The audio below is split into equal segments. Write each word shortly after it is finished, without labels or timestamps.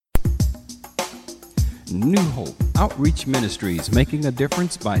New Hope Outreach Ministries, making a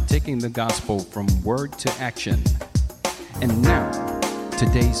difference by taking the gospel from word to action. And now,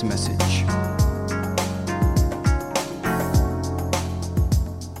 today's message.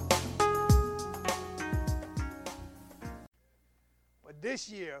 But this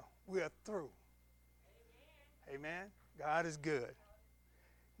year, we are through. Amen. God is good.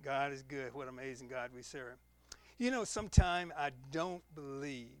 God is good. What amazing God we serve. You know, sometimes I don't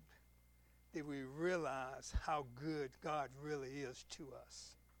believe that we realize how good God really is to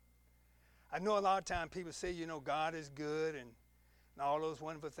us. I know a lot of times people say, you know, God is good and all those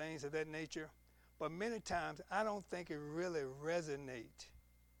wonderful things of that nature. But many times I don't think it really resonates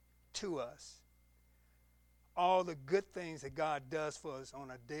to us. All the good things that God does for us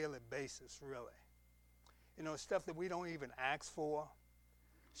on a daily basis, really. You know, stuff that we don't even ask for,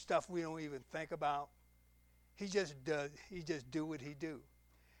 stuff we don't even think about. He just does. He just do what he do.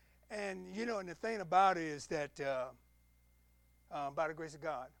 And, you know, and the thing about it is that by the grace of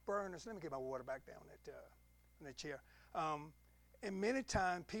God, Burners, let me get my water back down in that chair. And many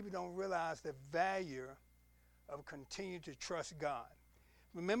times people don't realize the value of continuing to trust God.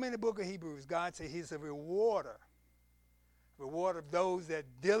 Remember in the book of Hebrews, God said he's a rewarder of those that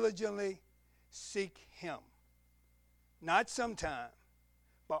diligently seek him. Not sometime,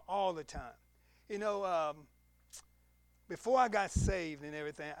 but all the time. You know, before I got saved and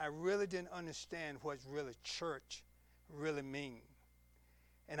everything, I really didn't understand what really church really means.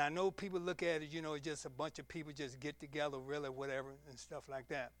 And I know people look at it, you know, just a bunch of people just get together, really, whatever, and stuff like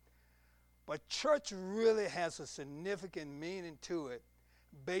that. But church really has a significant meaning to it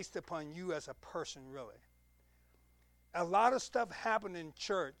based upon you as a person, really. A lot of stuff happens in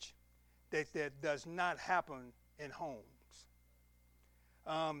church that does not happen in homes.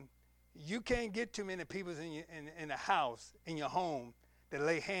 You can't get too many people in the house, in your home, that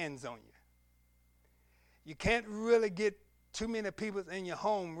lay hands on you. You can't really get too many people in your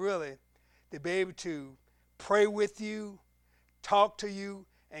home, really, to be able to pray with you, talk to you,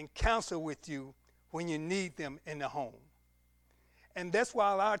 and counsel with you when you need them in the home. And that's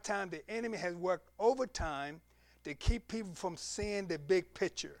why a lot of times the enemy has worked overtime to keep people from seeing the big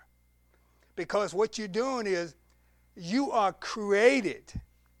picture. Because what you're doing is you are created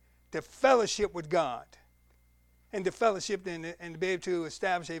to fellowship with God and to fellowship and to be able to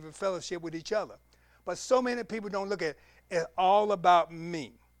establish a fellowship with each other. But so many people don't look at it. It's all about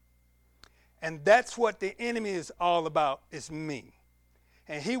me. And that's what the enemy is all about, is me.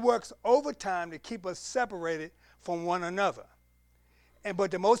 And he works overtime to keep us separated from one another.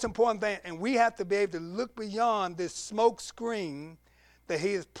 But the most important thing, and we have to be able to look beyond this smoke screen that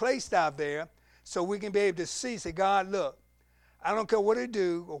he has placed out there so we can be able to see, say, God, look, I don't care what I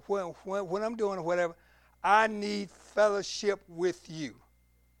do or what I'm doing or whatever. I need fellowship with you.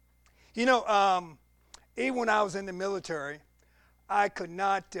 You know, even when I was in the military, I could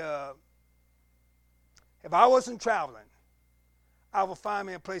not, if I wasn't traveling, I would find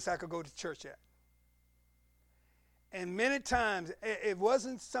me a place I could go to church at. And many times, it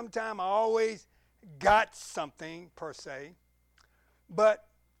wasn't sometime I always got something per se, but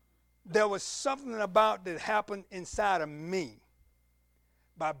there was something about that happened inside of me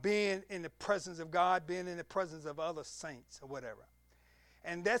by being in the presence of God, being in the presence of other saints or whatever.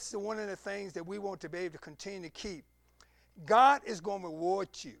 And that's one of the things that we want to be able to continue to keep. God is going to reward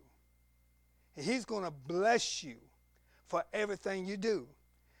you. And he's going to bless you for everything you do.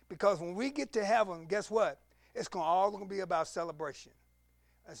 Because when we get to heaven, guess what? It's all going to be about celebration.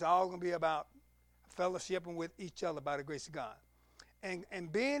 It's all going to be about fellowshipping with each other by the grace of God.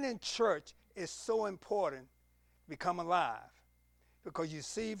 And being in church is so important to become alive. Because you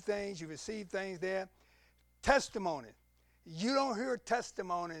receive things there. Testimony. You don't hear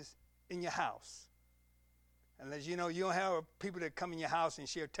testimonies in your house. Unless, you know, you don't have people that come in your house and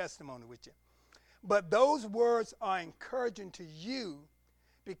share testimony with you. But those words are encouraging to you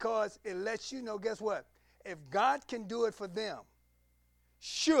because it lets you know, guess what? If God can do it for them,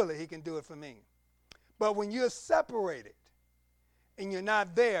 surely he can do it for me. But when you're separated and you're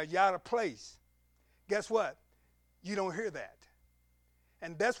not there, you're out of place, guess what? You don't hear that.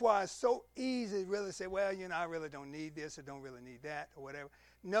 And that's why it's so easy to really say, well, you know, I really don't need this or don't really need that or whatever.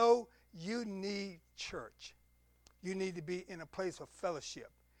 No, you need church. You need to be in a place of fellowship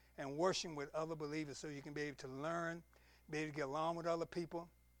and worshiping with other believers so you can be able to learn, be able to get along with other people.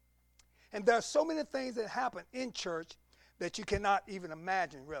 And there are so many things that happen in church that you cannot even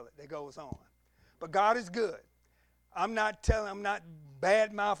imagine, really, that goes on. But God is good. I'm not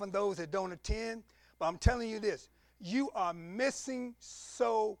bad-mouthing those that don't attend, but I'm telling you this. You are missing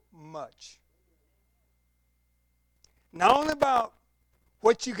so much. Not only about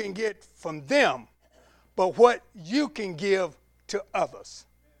what you can get from them, but what you can give to others.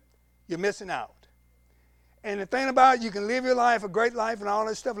 You're missing out. And the thing about it, you can live your life, a great life and all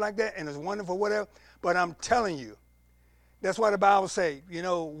that stuff like that, and it's wonderful, whatever, but I'm telling you, that's why the Bible says,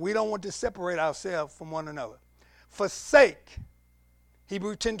 we don't want to separate ourselves from one another. Forsake,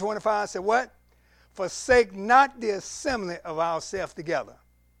 Hebrews 10:25 said what? Forsake not the assembly of ourselves together,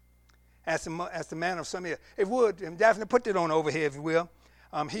 as the manner of some is. If you would, and Daphne, put that on over here, if you will.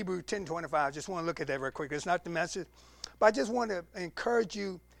 Hebrews 10:25, I just want to look at that real quick. It's not the message, but I just want to encourage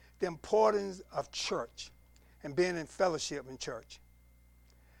you the importance of church and being in fellowship in church.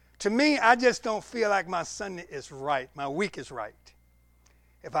 To me, I just don't feel like my Sunday is right, my week is right,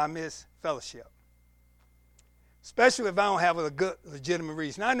 if I miss fellowship. Especially if I don't have a good, legitimate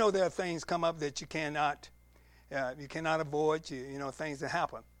reason. I know there are things come up that you cannot avoid, things that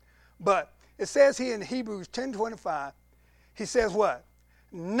happen. But it says here in Hebrews 10:25, he says what?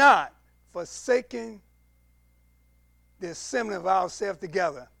 Not forsaking the assembly of ourselves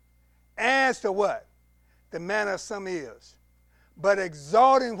together, as to what? The manner of some is. But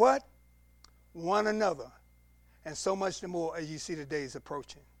exalting what? One another. And so much the more as you see the days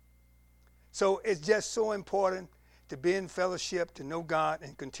approaching. So it's just so important to be in fellowship, to know God,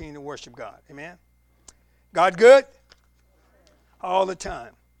 and continue to worship God. Amen? God good? All the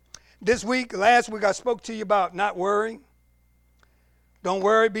time. Last week I spoke to you about not worrying. Don't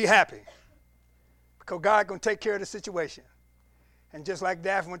worry, be happy. Because God's going to take care of the situation. And just like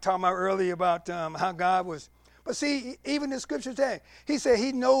Daphne was talking about earlier about how God was. But see, even the scripture says, he said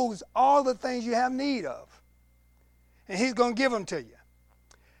he knows all the things you have need of. And he's going to give them to you.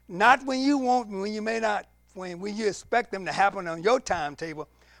 Not when you want, when you may not, when you expect them to happen on your timetable,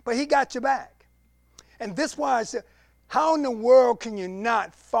 but he got your back. And this is why I said, how in the world can you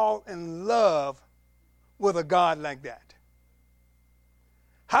not fall in love with a God like that?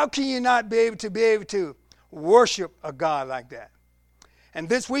 How can you not be able to worship a God like that? And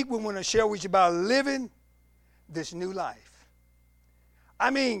this week we want to share with you about living this new life. I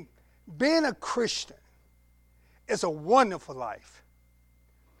mean, being a Christian is a wonderful life.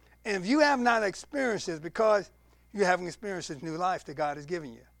 And if you have not experienced this, because you haven't experienced this new life that God has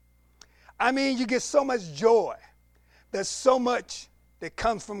given you. I mean, you get so much joy. There's so much that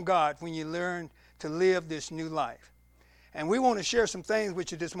comes from God when you learn to live this new life. And we want to share some things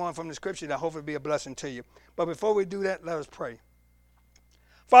with you this morning from the scripture that hopefully will be a blessing to you. But before we do that, let us pray.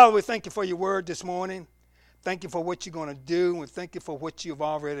 Father, we thank you for your word this morning. Thank you for what you're going to do. And we thank you for what you've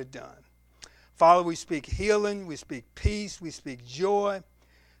already done. Father, we speak healing. We speak peace. We speak joy.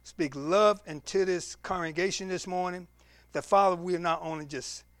 Speak love into this congregation this morning. That, Father, we'll not only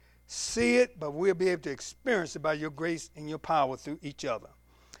just see it, but we'll be able to experience it by your grace and your power through each other.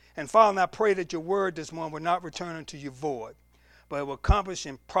 And, Father, I pray that your word this morning will not return unto you void, but it will accomplish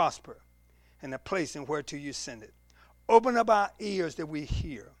and prosper in the place and whereto you send it. Open up our ears that we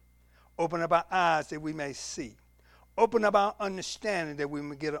hear. Open up our eyes that we may see. Open up our understanding that we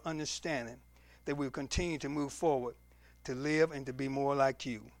may get an understanding, that we will continue to move forward, to live and to be more like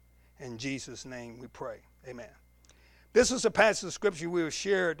you. In Jesus' name we pray. Amen. This is a passage of scripture we have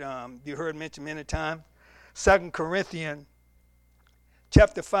shared, you heard mentioned many times, 2 Corinthians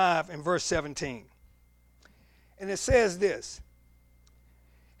chapter 5 and verse 17. And it says this.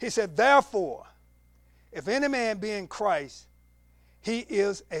 He said, therefore, if any man be in Christ, he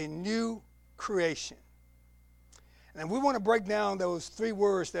is a new creation. And we want to break down those three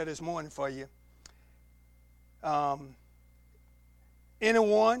words that this morning for you. Inner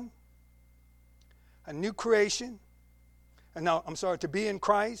one, a new creation. To be in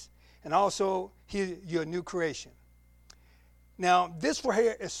Christ, and also you're a new creation. Now, this right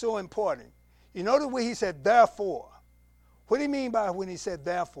here is so important. You know the way he said, therefore. What do you mean by when he said,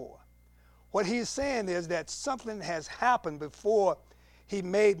 therefore? What he's saying is that something has happened before he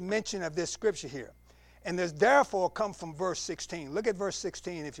made mention of this scripture here. And this therefore come from verse 16. Look at verse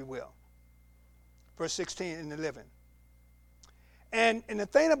 16, if you will. Verse 16 in the living. And the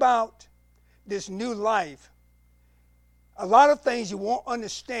thing about this new life, a lot of things you won't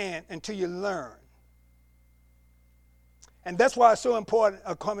understand until you learn. And that's why it's so important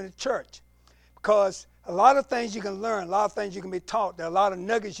coming to church. Because a lot of things you can learn, a lot of things you can be taught. There are a lot of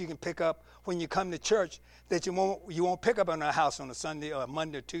nuggets you can pick up when you come to church that you won't pick up in our house on a Sunday or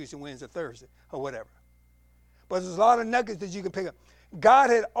Monday, Tuesday, Wednesday, Thursday, or whatever. But there's a lot of nuggets that you can pick up. God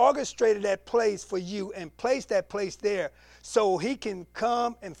had orchestrated that place for you and placed that place there so he can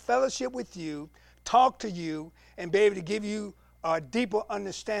come and fellowship with you, talk to you, and be able to give you a deeper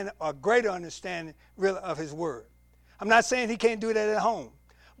understanding or greater understanding really of his word. I'm not saying he can't do that at home,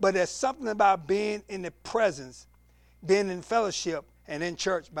 but there's something about being in the presence, being in fellowship, and in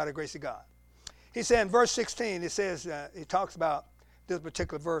church by the grace of God. He said in verse 16, it says, he talks about this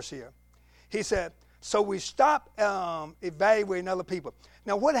particular verse here. He said, so we stop evaluating other people.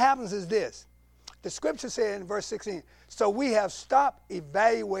 Now what happens is this. The scripture said in verse 16, so we have stopped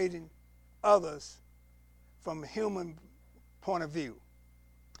evaluating others from a human point of view.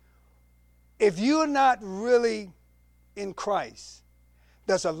 If you're not really in Christ,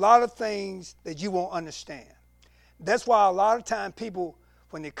 there's a lot of things that you won't understand. That's why a lot of time people,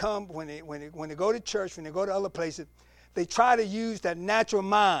 when they go to church, when they go to other places, they try to use their natural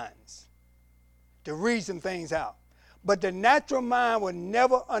minds to reason things out. But the natural mind will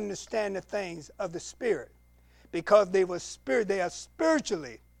never understand the things of the Spirit because they are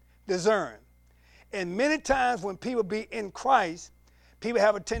spiritually discerned. And many times when people be in Christ, people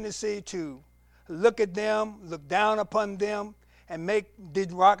have a tendency to look at them, look down upon them, and make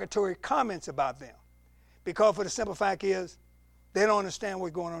derogatory comments about them. Because for the simple fact is, they don't understand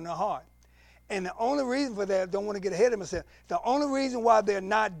what's going on in their heart. And the only reason for that, I don't want to get ahead of myself, the only reason why they're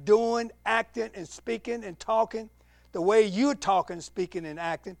not doing, acting, and speaking and talking the way you're talking, speaking, and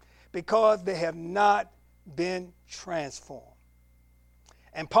acting, because they have not been transformed.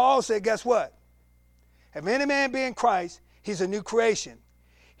 And Paul said, guess what? If any man be in Christ, he's a new creation.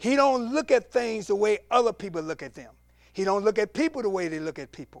 He don't look at things the way other people look at them. He don't look at people the way they look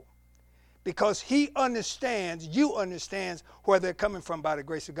at people. Because he understands, you understands where they're coming from by the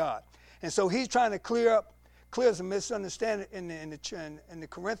grace of God. And so he's trying to clear some misunderstanding in the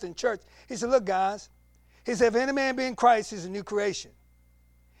Corinthian church. He said, look, guys, he said, if any man be in Christ, he's a new creation.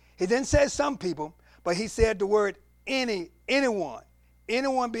 He didn't say some people, but he said the word anyone.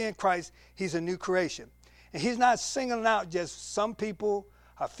 Anyone be in Christ, he's a new creation. And he's not singling out just some people,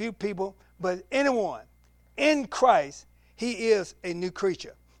 a few people, but anyone in Christ, he is a new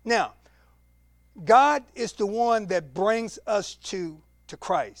creature. Now, God is the one that brings us to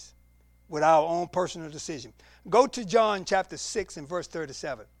Christ with our own personal decision. Go to John chapter 6 and verse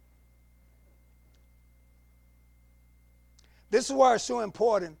 37. This is why it's so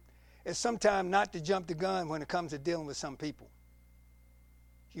important is sometimes not to jump the gun when it comes to dealing with some people.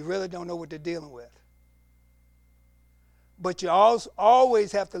 You really don't know what they're dealing with. But you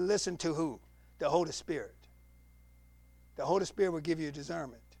always have to listen to who? The Holy Spirit. The Holy Spirit will give you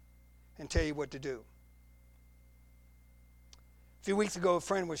discernment and tell you what to do. A few weeks ago, a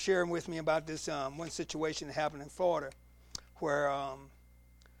friend was sharing with me about this one situation that happened in Florida where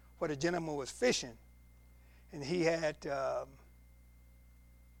the gentleman was fishing, and he had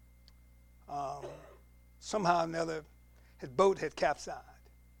somehow or another, his boat had capsized.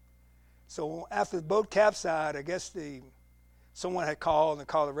 So after the boat capsized, I guess someone had called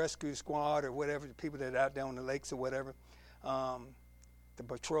a rescue squad or whatever, the people that are out there on the lakes or whatever, the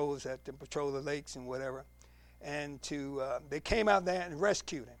patrols that patrol the lakes and whatever, and they came out there and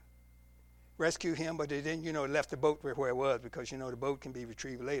rescued him, but they didn't, left the boat where it was because, the boat can be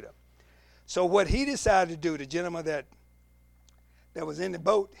retrieved later. So what he decided to do, the gentleman that was in the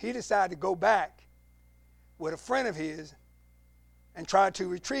boat, he decided to go back with a friend of his and try to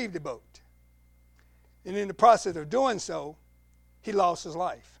retrieve the boat. And in the process of doing so, he lost his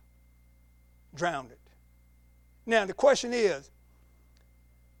life, drowned it. Now, the question is,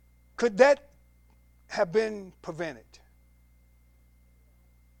 could that have been prevented?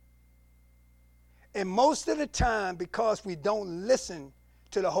 And most of the time, because we don't listen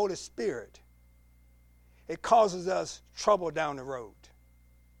to the Holy Spirit, it causes us trouble down the road.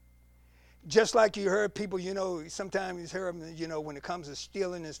 Just like you heard people, sometimes you hear them, when it comes to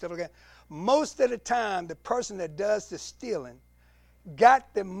stealing and stuff like that. Most of the time, the person that does the stealing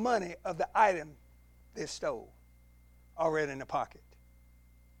got the money of the item they stole already in the pocket.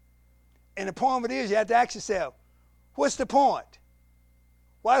 And the point of it is, you have to ask yourself, what's the point?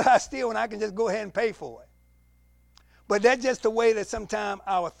 Why did I steal when I can just go ahead and pay for it? But that's just the way that sometimes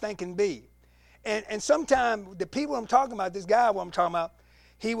our thinking be. And sometimes the people I'm talking about, this guy what I'm talking about,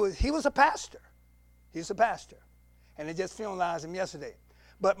 he was a pastor. He's a pastor. And they just funeralized him yesterday.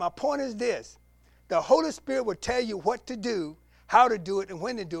 But my point is this. The Holy Spirit will tell you what to do, how to do it, and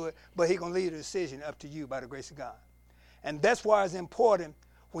when to do it, but he's going to leave the decision up to you by the grace of God. And that's why it's important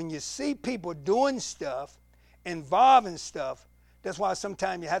when you see people doing stuff, involving stuff, that's why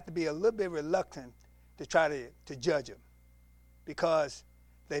sometimes you have to be a little bit reluctant to try to judge them. Because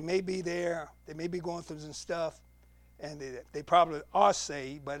they may be there, they may be going through some stuff, and they probably are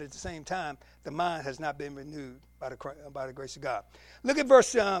saved, but at the same time, the mind has not been renewed by the grace of God. Look at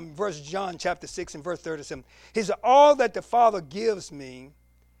verse John chapter 6 and verse 37. He said, all that the Father giveth me,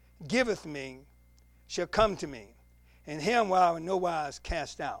 shall come to me, and him will I in no wise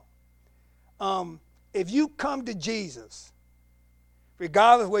cast out. If you come to Jesus,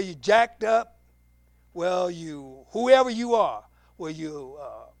 regardless whether you're jacked up, well, whoever you are, whether you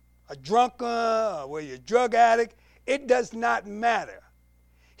a drunkard, or whether you're a drug addict, it does not matter.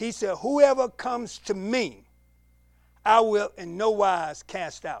 He said, whoever comes to me, I will in no wise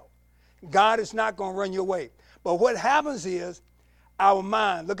cast out. God is not going to run your way. But what happens is our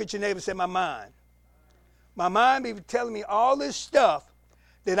mind, look at your neighbor and say, my mind. My mind be telling me all this stuff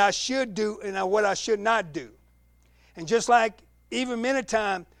that I should do and what I should not do. And just like even many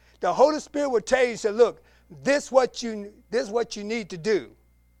times, the Holy Spirit will tell you, say, look, this is what you need to do.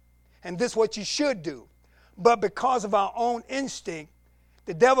 And this is what you should do. But because of our own instinct,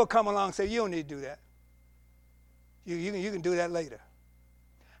 the devil come along and say, you don't need to do that. You can do that later.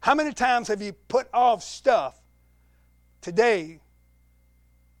 How many times have you put off stuff today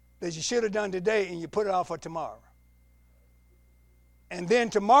that you should have done today and you put it off for tomorrow? And then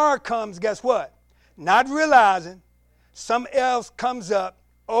tomorrow comes, guess what? Not realizing, something else comes up,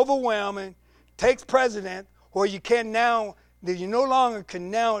 overwhelming, takes precedent, where you can now, that you no longer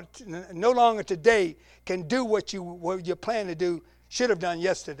today can do what you plan to do, should have done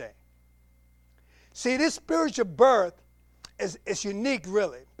yesterday. See, this spiritual birth is unique,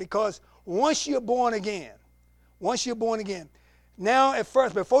 really, because once you're born again, now at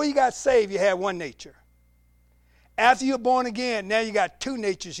first, before you got saved, you had one nature. After you're born again, now you got two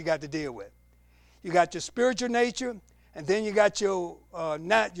natures you got to deal with. You got your spiritual nature, and then you got your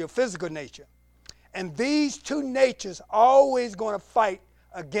not your physical nature. And these two natures always going to fight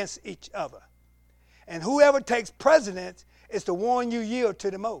against each other. And whoever takes precedence is the one you yield to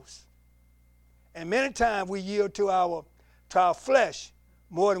the most. And many times we yield to our flesh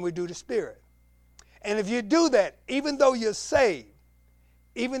more than we do the spirit. And if you do that, even though you're saved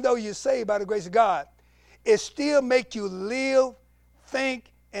by the grace of God, it still makes you live,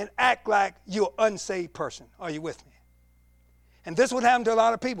 think, and act like you're an unsaved person. Are you with me? And this would happen to a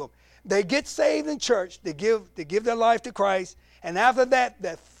lot of people. They get saved in church, they give their life to Christ, and after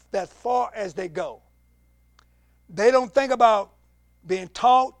that far as they go. They don't think about being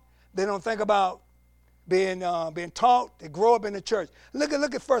taught. They don't think about being taught. They grow up in the church. Look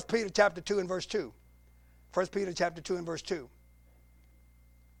at 1 Peter chapter 2 and verse 2. 1 Peter chapter 2 and verse 2.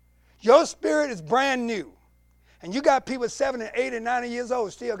 Your spirit is brand new. And you got people 7 and 8 and 9 years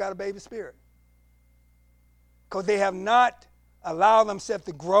old still got a baby spirit. Because they have not allowed themselves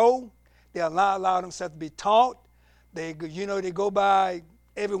to grow. They allow themselves to be taught. They go by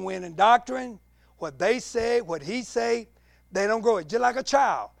every wind and doctrine. What they say, what he say, they don't grow it. Just like a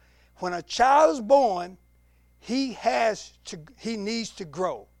child. When a child is born, he needs to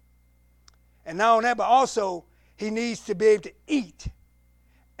grow. And not only that, but also he needs to be able to eat.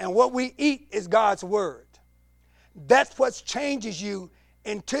 And what we eat is God's word. That's what changes you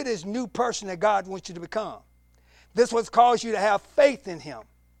into this new person that God wants you to become. This what causes you to have faith in him.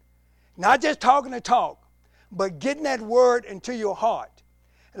 Not just talking the talk, but getting that word into your heart.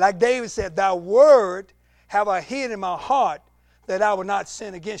 Like David said, thy word have I hid in my heart that I will not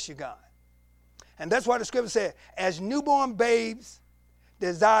sin against you, God. And that's why the scripture said, as newborn babes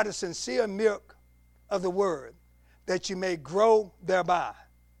desire the sincere milk of the word, that you may grow thereby.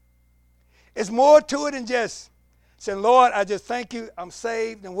 It's more to it than just saying, Lord, I just thank you, I'm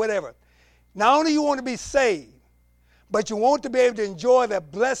saved and whatever. Not only you want to be saved, but you want to be able to enjoy the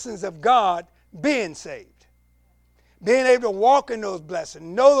blessings of God being saved. Being able to walk in those blessings,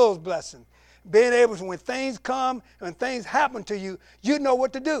 know those blessings. Being able to, when things come, when things happen to you, you know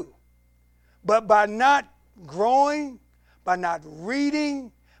what to do. But by not growing, by not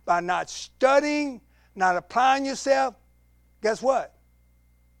reading, by not studying, not applying yourself, guess what?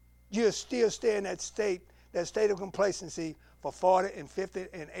 You'll still stay in that state of complacency for 40 and 50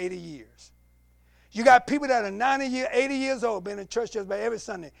 and 80 years. You got people that are 90 80 years old, been in church just about every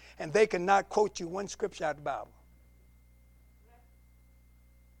Sunday, and they cannot quote you one scripture out of the Bible.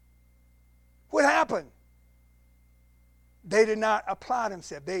 What happened? They did not apply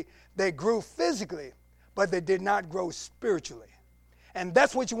themselves. They grew physically, but they did not grow spiritually. And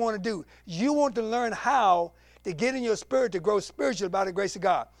that's what you want to do. You want to learn how to get in your spirit to grow spiritually by the grace of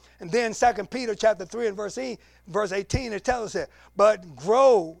God. And then 2 Peter chapter 3 and verse 18, it tells us that, but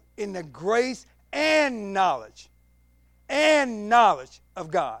grow in the grace and knowledge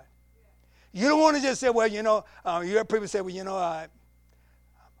of God. You don't want to just say, well, you hear people say, well,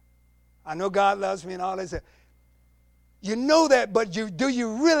 I know God loves me and all that. You know that, but do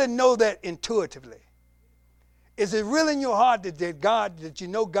you really know that intuitively? Is it really in your heart that you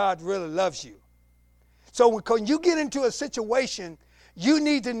know God really loves you? So when you get into a situation, you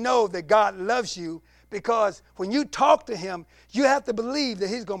need to know that God loves you, because when you talk to him, you have to believe that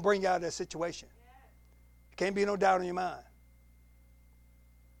he's going to bring you out of that situation. There can't be no doubt in your mind.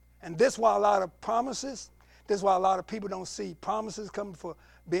 And this is why a lot of promises, this is why a lot of people don't see promises coming for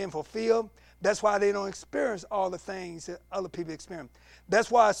being fulfilled. That's why they don't experience all the things that other people experience. That's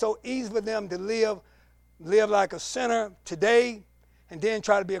why it's so easy for them to live like a sinner today and then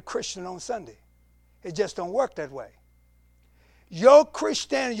try to be a Christian on Sunday. It just don't work that way. Your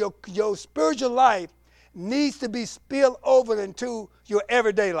Christianity, your spiritual life needs to be spilled over into your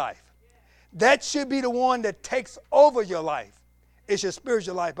everyday life. That should be the one that takes over your life. It's your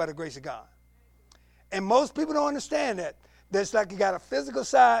spiritual life by the grace of God. And most people don't understand that. That's like you got a physical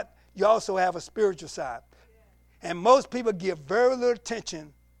side, you also have a spiritual side. And most people give very little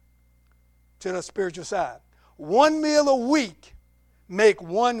attention to the spiritual side. 1 meal a week make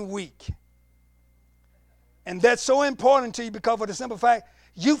 1 week. And that's so important to you because of the simple fact,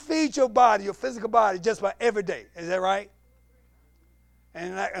 you feed your body, your physical body, just about every day. Is that right?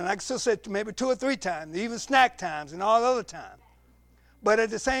 And I still said maybe 2 or 3 times, even snack times and all other times. But at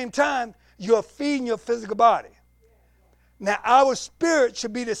the same time, you're feeding your physical body. Now, our spirit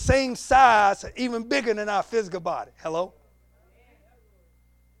should be the same size, even bigger than our physical body. Hello?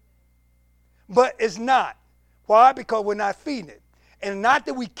 But it's not. Why? Because we're not feeding it. And not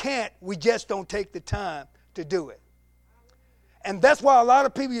that we can't, we just don't take the time to do it. And that's why a lot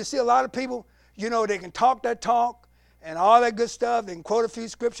of people, you see a lot of people, they can talk that talk and all that good stuff. They can quote a few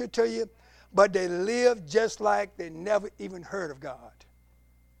scripture to you, but they live just like they never even heard of God.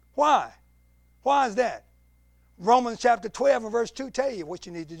 Why? Why is that? Romans chapter 12 and verse 2 tell you what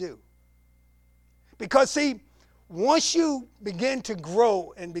you need to do. Because see, once you begin to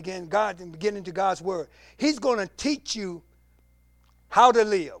grow and begin into God's word, he's going to teach you how to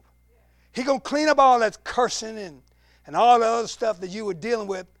live. He's going to clean up all that cursing and all the other stuff that you were dealing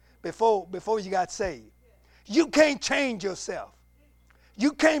with before you got saved. You can't change yourself.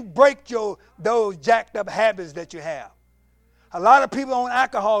 You can't break those jacked up habits that you have. A lot of people on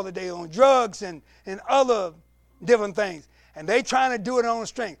alcohol today, on drugs and other different things, and they trying to do it on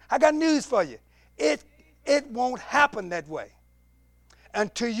strength. I got news for you. It won't happen that way.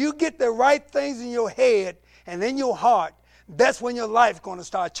 Until you get the right things in your head and in your heart, that's when your life is going to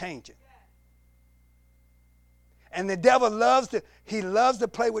start changing. And the devil loves to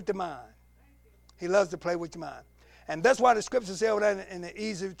play with the mind. He loves to play with your mind. And that's why the scripture says that in the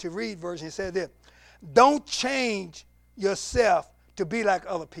easy to read version, it says this: don't change yourself to be like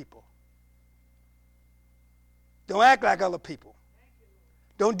other people. Don't act like other people.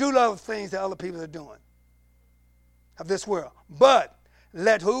 Don't do the other things that other people are doing of this world. But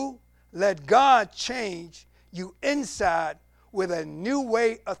let who? Let God change you inside with a new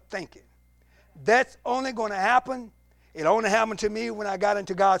way of thinking. That's only going to happen. It only happened to me when I got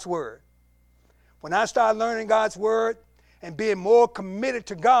into God's word. When I started learning God's word and being more committed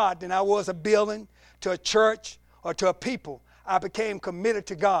to God than I was a building, to a church, or to a people, I became committed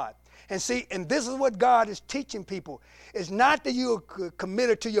to God. And see, and this is what God is teaching people. It's not that you're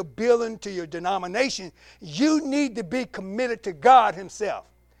committed to your building, to your denomination. You need to be committed to God himself.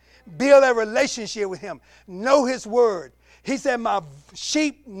 Build a relationship with him. Know his word. He said, my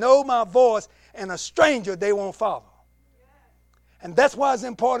sheep know my voice, and a stranger they won't follow. And that's why it's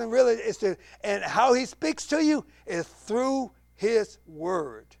important really and how he speaks to you is through his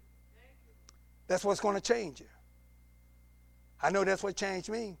word. That's what's going to change you. I know that's what changed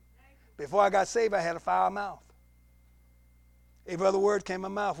me. Before I got saved, I had a foul mouth. Every other word came in my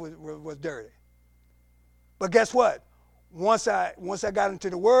mouth was dirty. But guess what? Once I got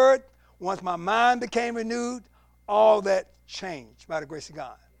into the word, once my mind became renewed, all that changed by the grace of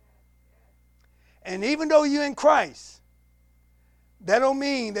God. And even though you're in Christ, that don't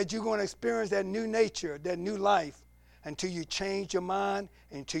mean that you're going to experience that new nature, that new life, until you change your mind,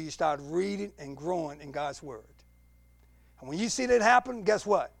 until you start reading and growing in God's word. And when you see that happen, guess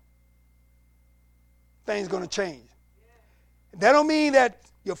what? Things going to change. That don't mean that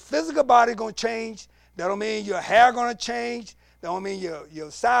your physical body is going to change. That don't mean your hair going to change. That don't mean your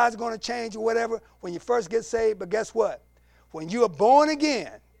size is going to change or whatever when you first get saved. But guess what? When you are born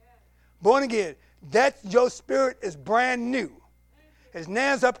again, that your spirit is brand new. It's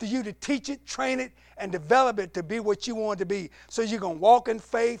now up to you to teach it, train it, and develop it to be what you want it to be. So you can walk in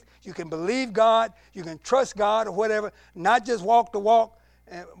faith, you can believe God, you can trust God or whatever, not just walk the walk,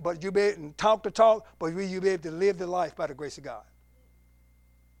 but you be able to talk the talk, but you be able to live the life by the grace of God.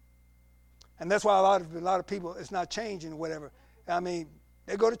 And that's why a lot of people, it's not changing or whatever. I mean,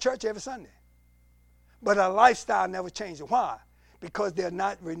 they go to church every Sunday. But our lifestyle never changes. Why? Because they're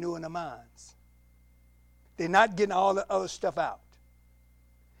not renewing their minds. They're not getting all the other stuff out.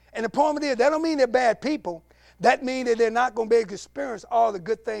 And the point is, that don't mean they're bad people. That means that they're not going to be able to experience all the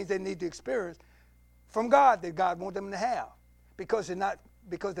good things they need to experience from God that God wants them to have. Because they're not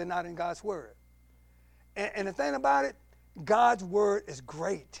because they're not in God's word. And the thing about it, God's word is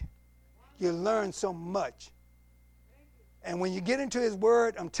great. You learn so much. And when you get into his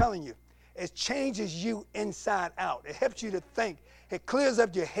word, I'm telling you, it changes you inside out. It helps you to think. It clears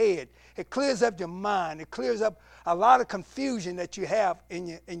up your head. It clears up your mind. It clears up a lot of confusion that you have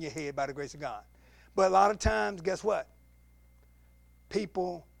in your head by the grace of God. But a lot of times, guess what?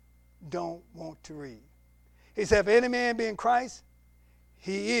 People don't want to read. He said, if any man be in Christ,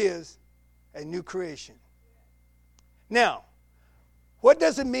 he is a new creation. Now, what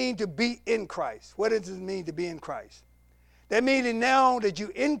does it mean to be in Christ? What does it mean to be in Christ? That means that now that you're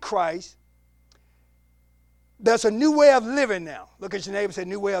in Christ, there's a new way of living now. Look at your neighbor and say,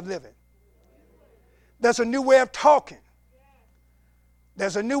 new way of living. There's a new way of talking.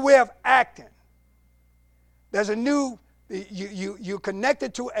 There's a new way of acting. There's a new, you're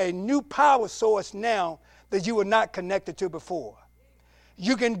connected to a new power source now that you were not connected to before.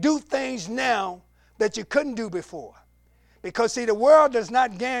 You can do things now that you couldn't do before. Because, see, the world does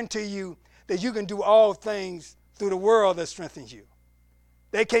not guarantee you that you can do all things through the world that strengthens you.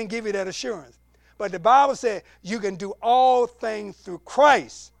 They can't give you that assurance. But the Bible said you can do all things through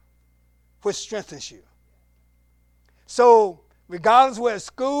Christ, which strengthens you. So, regardless whether it's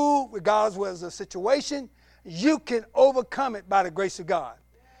school, regardless whether it's a situation, you can overcome it by the grace of God.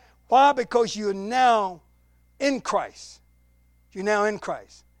 Why? Because you're now in Christ. You're now in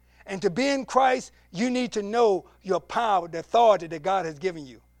Christ. And to be in Christ, you need to know your power, the authority that God has given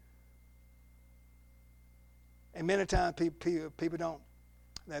you. And many times people don't,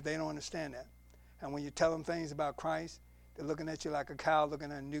 that they don't understand that. And when you tell them things about Christ, they're looking at you like a cow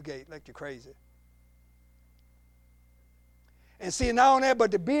looking at a Newgate, like you're crazy. And see, not only that,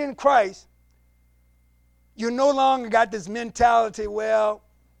 but to be in Christ, you no longer got this mentality, well,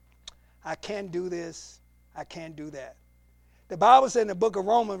 I can't do this, I can't do that. The Bible said in the book of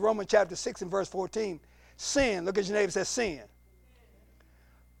Romans chapter 6 and verse 14, sin, look at your neighbor and say sin,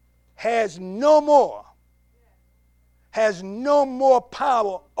 has no more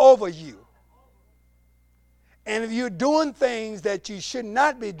power over you. And if you're doing things that you should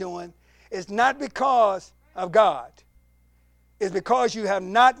not be doing, it's not because of God. It's because you have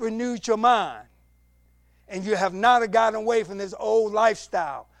not renewed your mind. And you have not gotten away from this old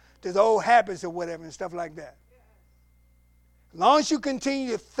lifestyle, this old habits or whatever and stuff like that. As long as you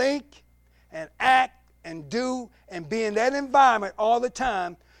continue to think and act and do and be in that environment all the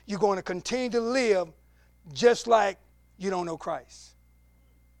time, you're going to continue to live just like you don't know Christ.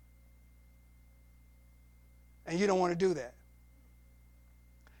 And you don't want to do that.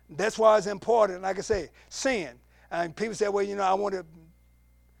 That's why it's important, like I say, sin. And people say, well, I want to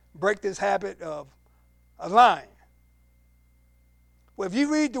break this habit of lying. Well, if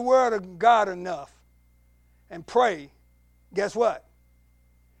you read the Word of God enough and pray, guess what?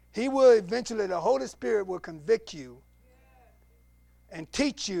 He will eventually, the Holy Spirit will convict you and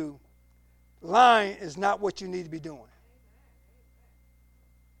teach you lying is not what you need to be doing.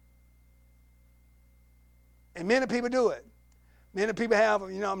 And many people do it. Many people have,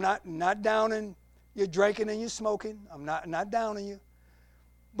 I'm not downing your drinking and your smoking. I'm not downing you.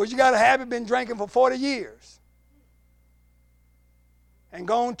 But you got to have been drinking for 40 years and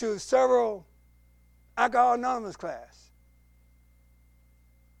gone to several Alcohol Anonymous class.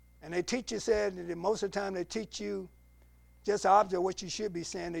 And they teach you, said that most of the time they teach you just the opposite of what you should be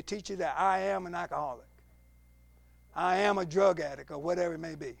saying. They teach you that I am an alcoholic. I am a drug addict or whatever it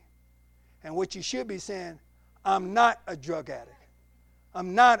may be. And what you should be saying, I'm not a drug addict.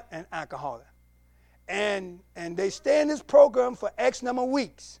 I'm not an alcoholic. And they stay in this program for X number of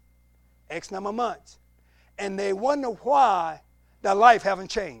weeks, X number of months. And they wonder why their life haven't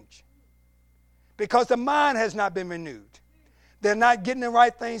changed. Because the mind has not been renewed. They're not getting the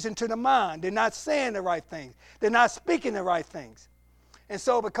right things into the mind. They're not saying the right things. They're not speaking the right things. And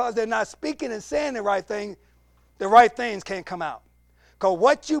so because they're not speaking and saying the right things can't come out. Because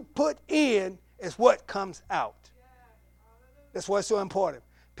what you put in is what comes out. That's what's so important.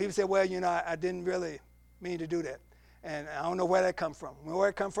 People say, well, I didn't really mean to do that. And I don't know where that comes from. Where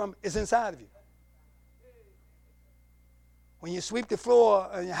it comes from is inside of you. When you sweep the floor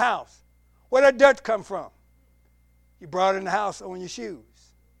in your house, where did dirt come from? You brought it in the house on your shoes.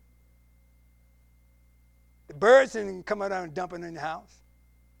 The birds didn't come out and dump it in the house.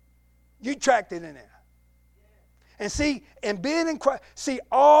 You tracked it in there. And see, and being in Christ, see,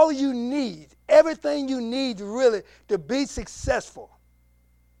 all you need, everything you need really to be successful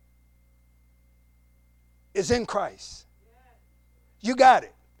is in Christ. You got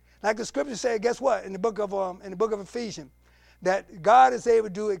it. Like the scripture said, guess what? In the book of Ephesians, that God is able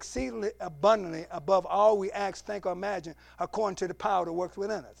to do exceedingly abundantly above all we ask, think, or imagine, according to the power that works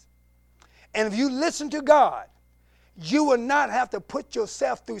within us. And if you listen to God, you will not have to put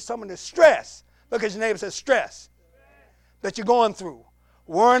yourself through some of the stress. Look at your neighbor and say, stress that you're going through.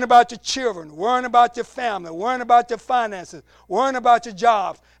 Worrying about your children, worrying about your family, worrying about your finances, worrying about your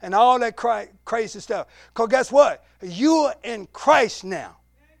jobs, and all that crazy stuff. Because guess what? You're in Christ now.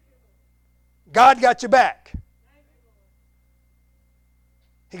 God got your back.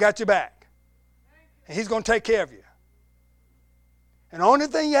 He got your back. And he's going to take care of you. And the only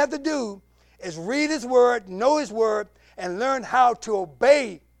thing you have to do is read his word, know his word, and learn how to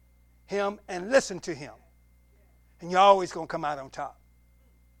obey him and listen to him. And you're always going to come out on top.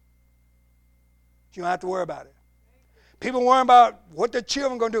 You don't have to worry about it. People worry about what their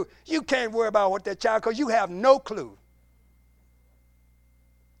children are going to do. You can't worry about what their child, because you have no clue.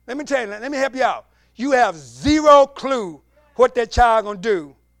 Let me tell you, let me help you out. You have zero clue what that child going to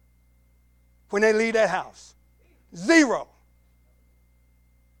do when they leave that house. Zero.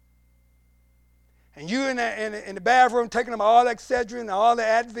 And you in the bathroom taking them all the Excedrin and all the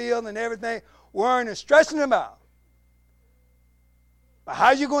Advil and everything, worrying and stressing them out. But how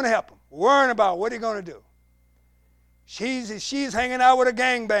are you going to help them? Worrying about what are you going to do? She's hanging out with a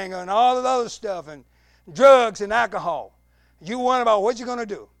gangbanger and all of other stuff and drugs and alcohol. You worrying about what you're going to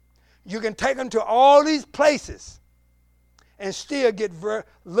do. You can take them to all these places and still get very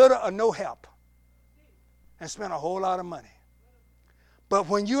little or no help and spend a whole lot of money. But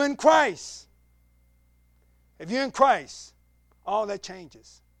when you're in Christ, if you're in Christ, all that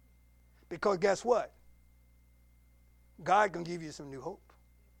changes. Because guess what? God can give you some new hope.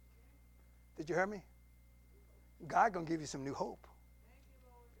 Did you hear me? God going to give you some new hope.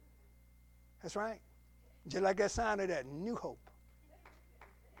 That's right. Just like that sign of that, new hope.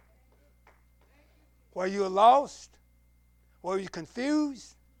 While you're lost, while you're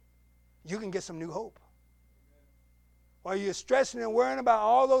confused, you can get some new hope. While you're stressing and worrying about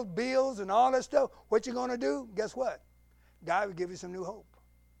all those bills and all that stuff, what you're going to do, guess what? God will give you some new hope.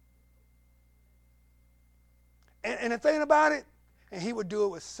 And the thing about it, and he would do it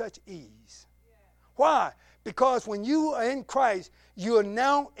with such ease. Why? Because when you are in Christ, you are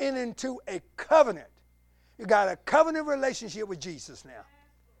now into a covenant. You got a covenant relationship with Jesus now.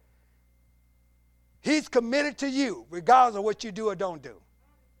 He's committed to you, regardless of what you do or don't do.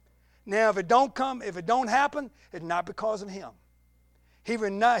 Now, if it don't happen, it's not because of him. He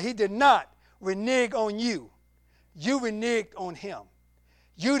did not renege on you. You reneged on him.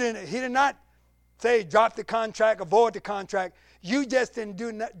 He did not say drop the contract, avoid the contract. You just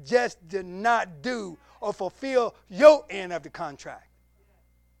did not do or fulfill your end of the contract.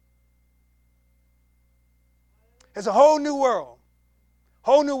 It's a whole new world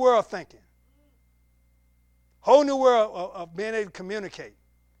thinking, whole new world of being able to communicate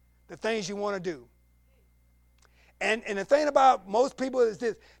the things you want to do. And the thing about most people is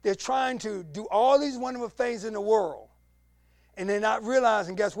this: they're trying to do all these wonderful things in the world, and they're not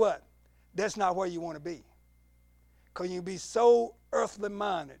realizing, guess what? That's not where you want to be. Because you be so earthly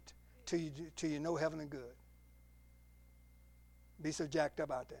minded till you know heaven and good. Be so jacked up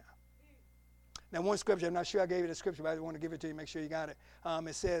out there. Now, one scripture, I'm not sure I gave you the scripture, but I want to give it to you, make sure you got it.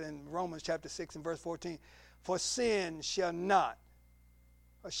 It said in Romans chapter 6 and verse 14, for sin shall not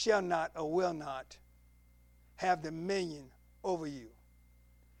or will not have dominion over you.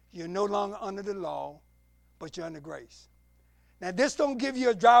 You're no longer under the law, but you're under grace. Now, this don't give you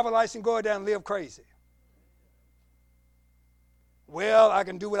a driver license, go down and live crazy. Well, I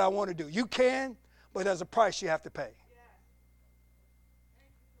can do what I want to do. You can, but there's a price you have to pay.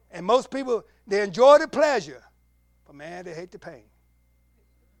 And most people, they enjoy the pleasure, but man, they hate the pain.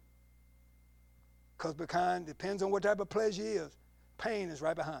 Because depends on what type of pleasure it is, pain is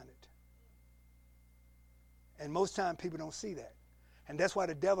right behind it. And most times people don't see that. And that's why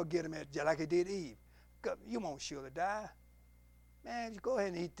the devil get them at, like he did Eve. You won't surely die. Man, just go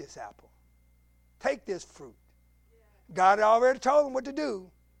ahead and eat this apple. Take this fruit. God had already told them what to do.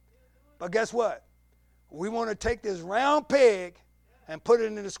 But guess what? We want to take this round peg and put it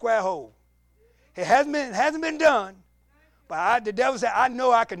in the square hole. It hasn't been done, but the devil said, I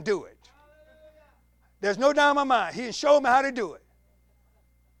know I can do it. There's no doubt in my mind. He showed me how to do it.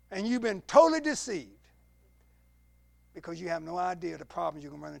 And you've been totally deceived because you have no idea the problems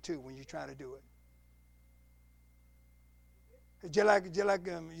you're going to run into when you try to do it. It's just like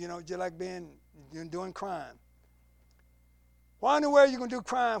doing crime. Why in the world are you going to do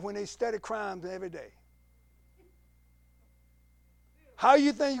crime when they study crimes every day? How do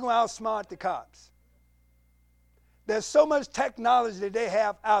you think you're going to outsmart the cops? There's so much technology that they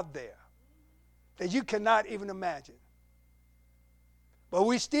have out there that you cannot even imagine. But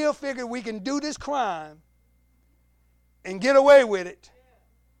we still figure we can do this crime and get away with it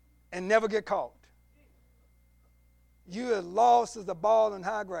and never get caught. You as lost as a ball in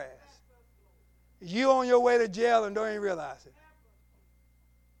high grass. You on your way to jail and don't even realize it.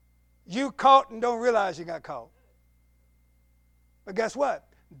 You caught and don't realize you got caught. But guess what?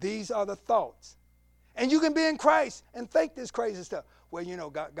 These are the thoughts. And you can be in Christ and think this crazy stuff. Well, you know,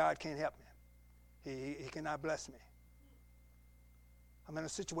 God can't help me. He cannot bless me. I'm in a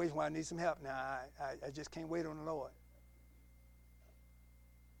situation where I need some help now. I just can't wait on the Lord.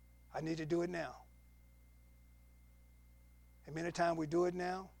 I need to do it now. And many times we do it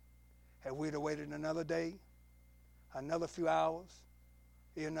now. Have we waited another day, another few hours,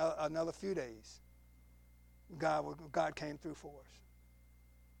 another few days? God came through for us.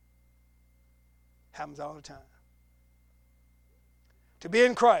 Happens all the time. To be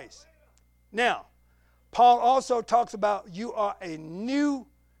in Christ. Now, Paul also talks about you are a new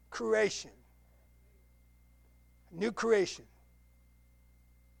creation. New creation.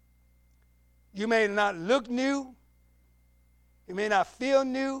 You may not look new. You may not feel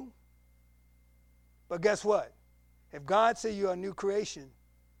new. But guess what? If God says you're a new creation,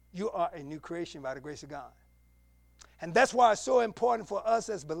 you are a new creation by the grace of God. And that's why it's so important for us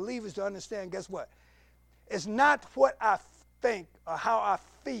as believers to understand, guess what? It's not what I think or how I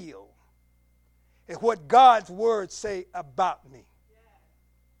feel. It's what God's words say about me.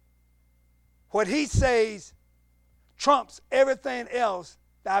 What he says trumps everything else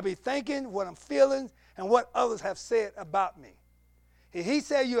that I be thinking, what I'm feeling, and what others have said about me. If he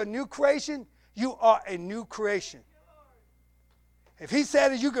said you're a new creation, you are a new creation. If he said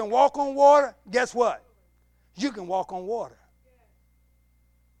that you can walk on water, guess what? You can walk on water.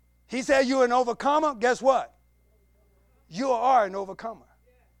 He said you're an overcomer, guess what? You are an overcomer.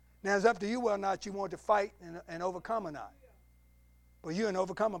 Now it's up to you whether or not you want to fight and overcome or not. But you're an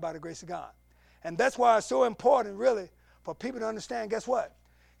overcomer by the grace of God. And that's why it's so important, really, for people to understand, guess what?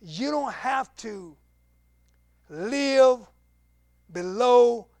 You don't have to live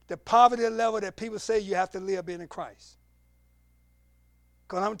below the poverty level that people say you have to live in Christ.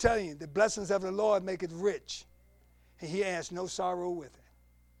 Because I'm telling you, the blessings of the Lord make it rich. And he has no sorrow with it.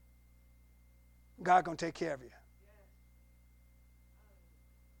 God going to take care of you.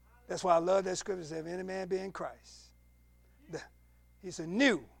 That's why I love that scripture. If any man be in Christ, he's a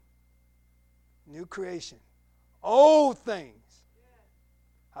new creation. Old things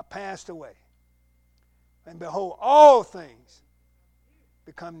are passed away. And behold, all things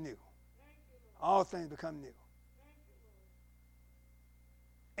become new. All things become new.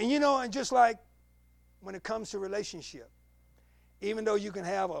 And you know, and just like when it comes to relationship, even though you can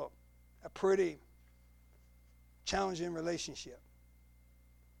have a pretty challenging relationship,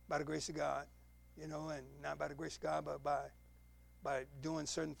 by the grace of God, you know, and not by the grace of God, but by doing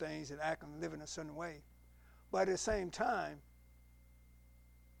certain things and acting and living a certain way. But at the same time,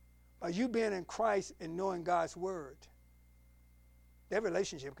 by you being in Christ and knowing God's word, that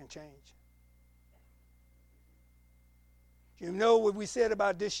relationship can change. You know what we said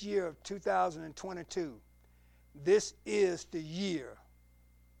about this year of 2022? This is the year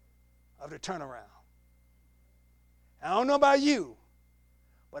of the turnaround. I don't know about you,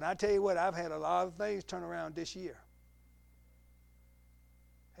 but I tell you what, I've had a lot of things turn around this year.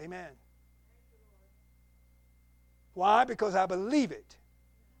 Amen. Why? Because I believe it.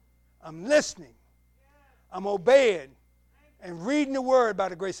 I'm listening. I'm obeying and reading the word by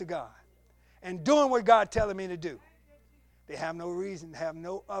the grace of God and doing what God telling me to do. They have no reason, have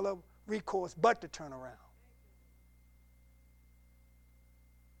no other recourse but to turn around.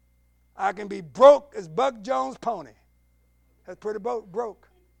 I can be broke as Buck Jones' pony. That's pretty broke.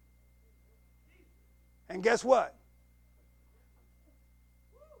 And guess what?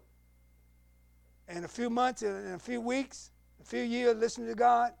 In a few months, in a few weeks, a few years, listening to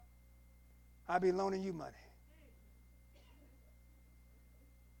God, I'll be loaning you money.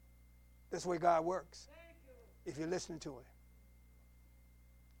 That's the way God works, if you're listening to Him.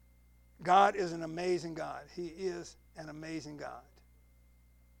 God is an amazing God. He is an amazing God.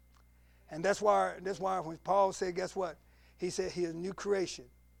 And that's why when Paul said, guess what? He said he is a new creation.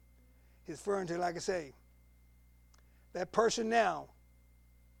 He's referring to, like I say, that person now,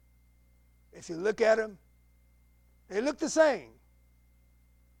 if you look at them, they look the same.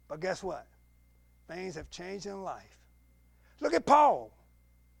 But guess what? Things have changed in life. Look at Paul.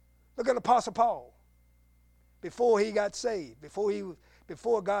 Look at Apostle Paul. Before he got saved,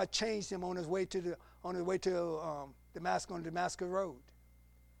 before God changed him on his way to Damascus, on the Damascus Road.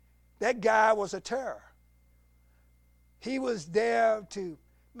 That guy was a terror. He was there to,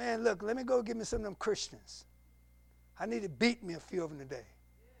 man, look, let me go give me some of them Christians. I need to beat me a few of them today,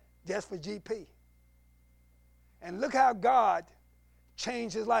 just for GP. And look how God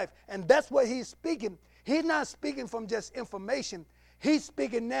changed his life. And that's what he's speaking. He's not speaking from just information. He's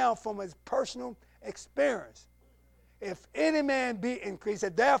speaking now from his personal experience. If any man be increased,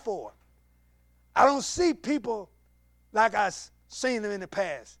 therefore, I don't see people like I seen them in the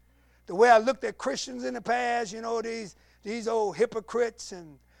past. The way I looked at Christians in the past, you know, these old hypocrites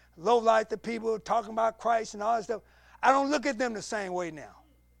and low-life people talking about Christ and all that stuff. I don't look at them the same way now.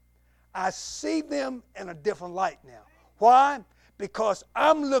 I see them in a different light now. Why? Because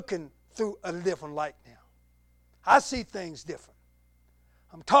I'm looking through a different light now. I see things different.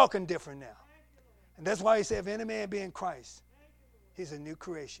 I'm talking different now. And that's why he said, if any man be in Christ, he's a new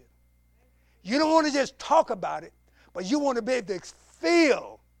creation. You don't want to just talk about it, but you want to be able to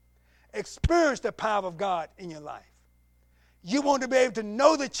experience the power of God in your life. You want to be able to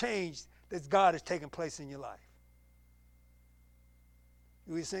know the change that God has taken place in your life.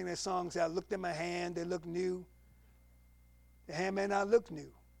 We sing that song, say, I looked at my hand, they look new. The hand may not look new.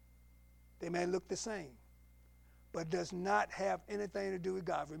 They may look the same, but does not have anything to do with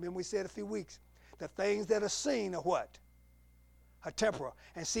God. Remember we said a few weeks, the things that are seen are what? Are temporal.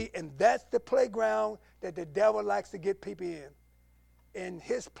 And see, and that's the playground that the devil likes to get people in. And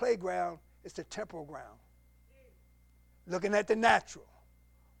his playground is the temporal ground. Looking at the natural,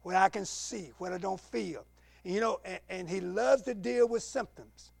 what I can see, what I don't feel. And, you know, and he loves to deal with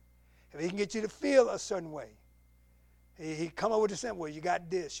symptoms. If he can get you to feel a certain way, he come up with a symptom, well, you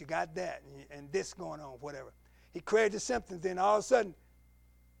got this, you got that, and this going on, whatever. He created the symptoms, then all of a sudden,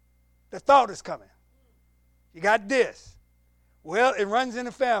 the thought is coming. You got this. Well, it runs in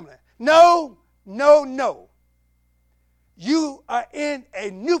the family. No, no, no. You are in a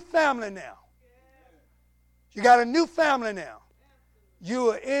new family now. You got a new family now.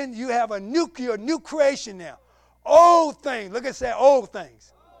 You have you're a new creation now. Old things, look at that, old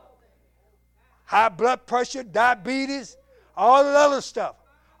things. High blood pressure, diabetes, all the other stuff,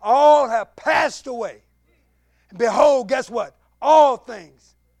 all have passed away. And behold, guess what? All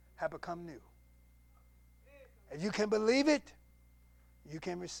things have become new. If you can believe it, you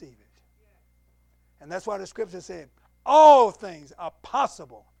can receive it. And that's why the scripture said, all things are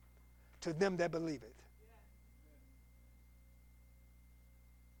possible to them that believe it.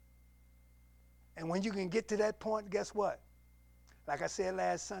 And when you can get to that point, guess what? Like I said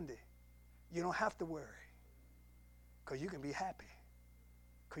last Sunday, you don't have to worry because you can be happy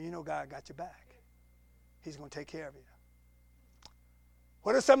because you know God got your back. He's going to take care of you.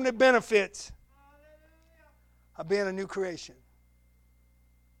 What are some of the benefits of being a new creation?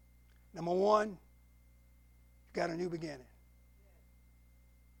 Number one, you got a new beginning.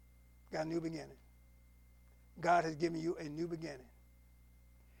 Got a new beginning. God has given you a new beginning.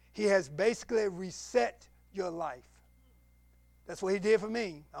 He has basically reset your life. That's what he did for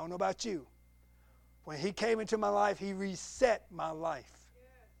me. I don't know about you. When he came into my life, he reset my life.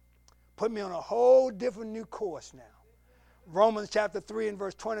 Put me on a whole different new course now. Romans chapter 3 and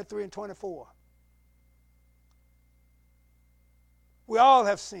verse 23 and 24. We all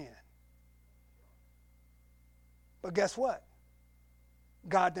have sinned. But guess what?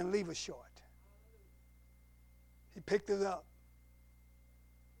 God didn't leave us short. He picked us up.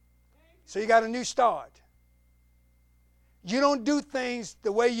 So you got a new start. You don't do things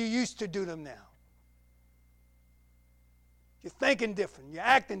the way you used to do them now. You're thinking different. You're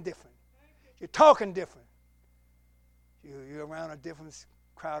acting different. You're talking different. You're around a different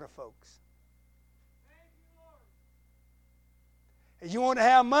crowd of folks. If you want to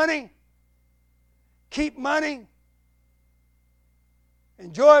have money, keep money,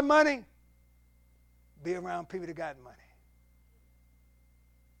 enjoy money, be around people that got money.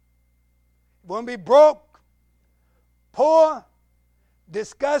 You want to be broke, poor,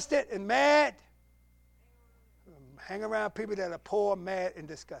 disgusted, and mad? Hang around people that are poor, mad, and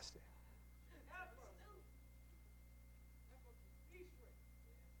disgusted.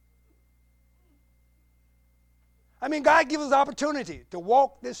 I mean, God gives us opportunity to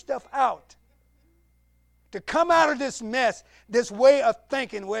walk this stuff out, to come out of this mess, this way of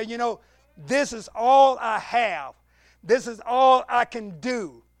thinking where, you know, this is all I have. This is all I can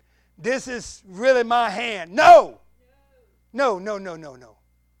do. This is really my hand. No. No, no, no, no, no.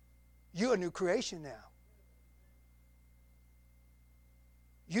 You're a new creation now.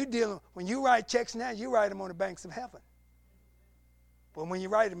 When you write checks now, you write them on the banks of heaven. But when you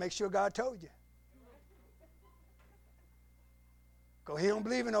write it, make sure God told you. Because he don't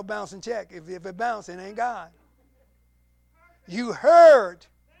believe in no bouncing check. If it bounces, it ain't God. You heard,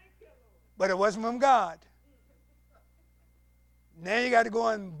 but it wasn't from God. Now you got to go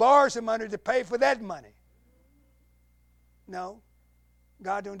and borrow some money to pay for that money. No.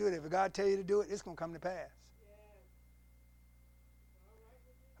 God don't do it. If God tell you to do it, it's going to come to pass.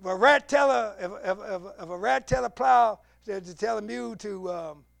 If a rat tell a plow to tell a mule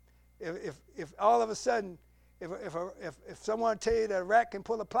to, if all of a sudden, if someone tell you that a rat can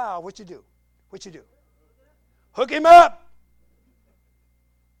pull a plow, what you do? What you do? Hook him up.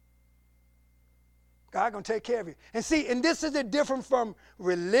 God gonna take care of you. And see, and this is the difference from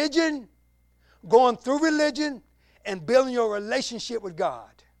religion, going through religion, and building your relationship with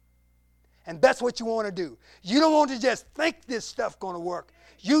God. And that's what you want to do. You don't want to just think this stuff going to work.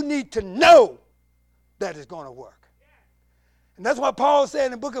 You need to know that it's going to work. And that's what Paul said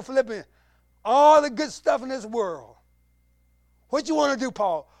in the book of Philippians. All the good stuff in this world. What you want to do,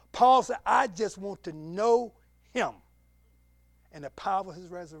 Paul? Paul said, I just want to know him and the power of his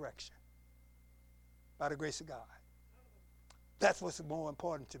resurrection by the grace of God. That's what's more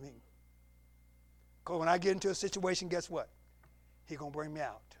important to me. Because when I get into a situation, guess what? He's going to bring me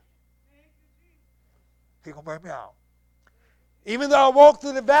out. He's going to bring me out. Even though I walk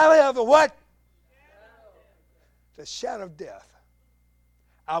through the valley of the what? The shadow of death.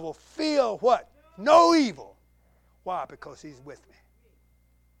 I will feel what? No evil. Why? Because he's with me.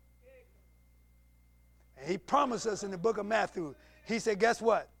 And he promised us in the book of Matthew, he said, guess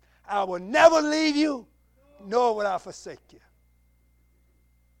what? I will never leave you, nor will I forsake you.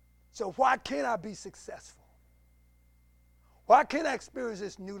 So why can't I be successful? Why can't I experience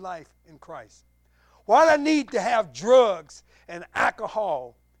this new life in Christ? Why do I need to have drugs and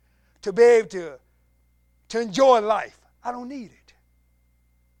alcohol to be able to enjoy life? I don't need it.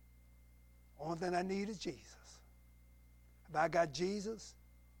 Only thing I need is Jesus. If I got Jesus,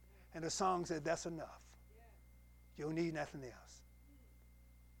 and the song said that's enough. You don't need nothing else.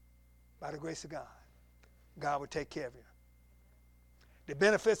 By the grace of God, God will take care of you. The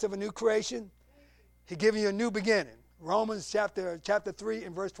benefits of a new creation, He giving you a new beginning. Romans chapter 3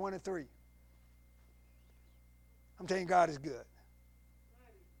 and verse 23. I'm telling you, God is good.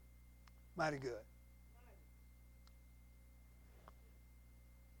 Mighty good.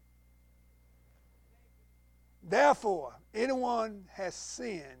 Therefore, anyone has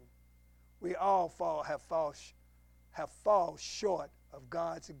sinned, we all have fall short of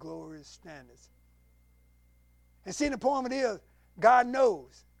God's glorious standards. And see, the point is, God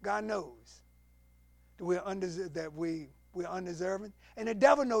knows that we're undeserving, and the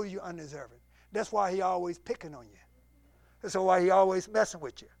devil knows you're undeserving. That's why he always picking on you. That's why he always messing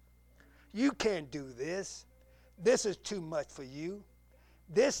with you. You can't do this. This is too much for you.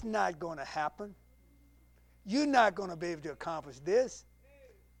 This not going to happen. You're not going to be able to accomplish this.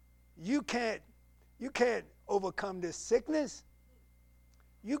 You can't overcome this sickness.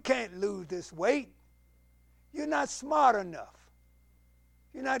 You can't lose this weight. You're not smart enough.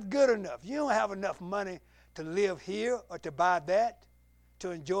 You're not good enough. You don't have enough money to live here or to buy that,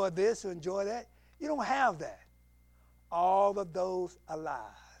 to enjoy this or enjoy that. You don't have that. All of those are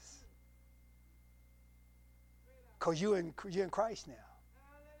lies. Because you're in Christ now.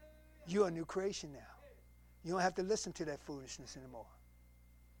 You're a new creation now. You don't have to listen to that foolishness anymore.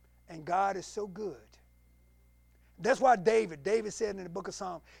 And God is so good. That's why David said in the book of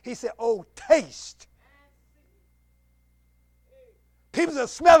Psalms, he said, oh, taste. People are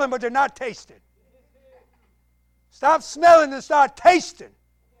smelling, but they're not tasting. Stop smelling and start tasting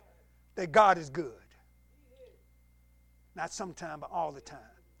that God is good. Not sometime, but all the time.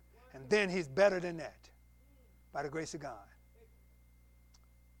 And then he's better than that by the grace of God.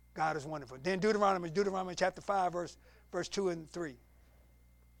 God is wonderful. Then Deuteronomy chapter 5, verse 2 and 3.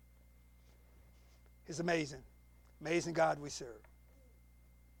 It's amazing. Amazing God we serve.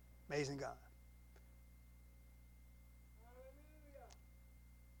 Amazing God.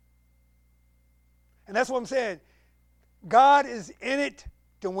 And that's what I'm saying. God is in it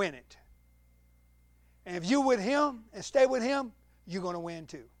to win it. And if you're with him and stay with him, you're going to win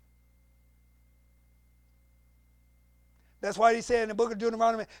too. That's why he said in the book of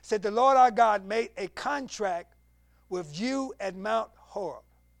Deuteronomy, said the Lord our God made a contract with you at Mount Horeb.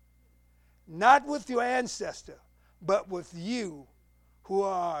 Not with your ancestor, but with you who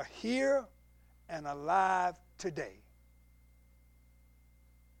are here and alive today.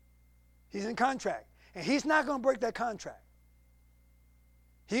 He's in contract. And he's not going to break that contract.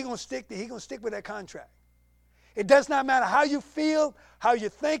 He's going to stick with that contract. It does not matter how you feel, how you're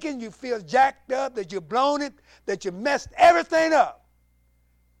thinking, you feel jacked up, that you've blown it, that you messed everything up.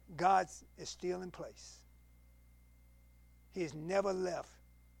 God is still in place. He has never left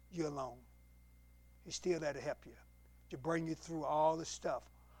you alone. He's still there to help you, to bring you through all the stuff,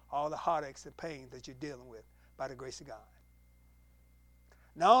 all the heartaches and pain that you're dealing with by the grace of God.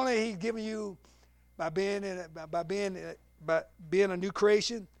 Not only He's giving you by being but being a new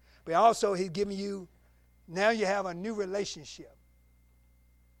creation, but also he's giving you, now you have a new relationship.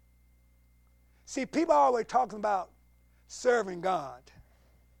 See, people are always talking about serving God,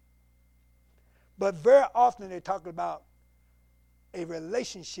 but very often they're talking about a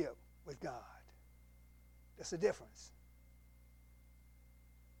relationship with God. That's the difference.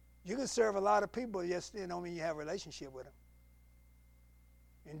 You can serve a lot of people, yes, it don't mean you have a relationship with them.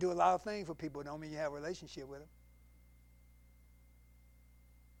 You can do a lot of things for people, it don't mean you have a relationship with them.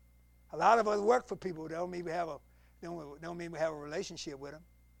 A lot of us work for people, don't mean we have a relationship with them.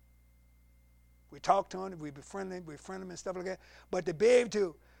 We talk to them, we befriend them and stuff like that. But to be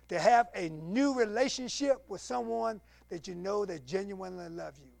able to have a new relationship with someone that you know that genuinely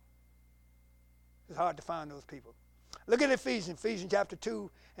love you, it's hard to find those people. Look at Ephesians chapter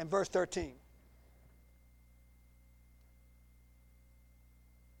 2 and verse 13.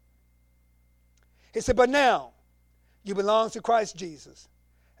 He said, but now you belong to Christ Jesus,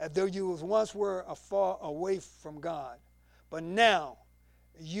 as though you once were afar away from God. But now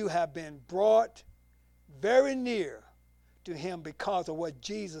you have been brought very near to him because of what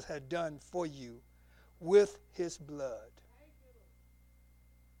Jesus had done for you with his blood.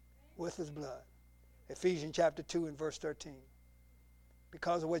 With his blood. Ephesians chapter 2 and verse 13.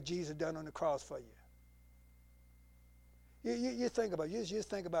 Because of what Jesus done on the cross for you. You think about it. You just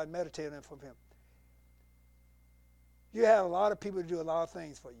think about meditating from him. You have a lot of people to do a lot of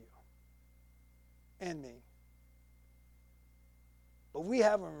things for you. And me. But we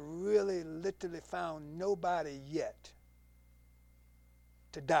haven't really literally found nobody yet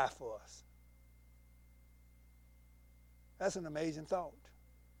to die for us. That's an amazing thought.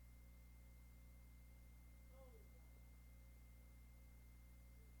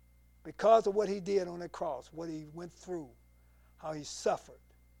 Because of what he did on that cross, what he went through, how he suffered,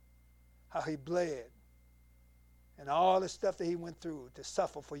 how he bled, and all the stuff that he went through to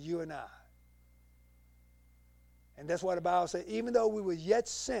suffer for you and I. And that's why the Bible says, even though we were yet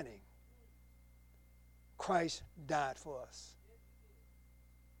sinning, Christ died for us.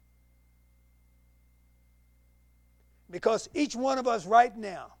 Because each one of us right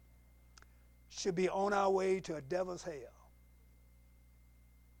now should be on our way to a devil's hell.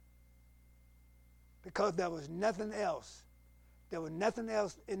 Because there was nothing else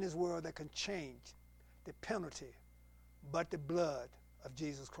in this world that can change the penalty but the blood of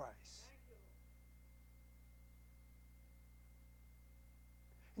Jesus Christ.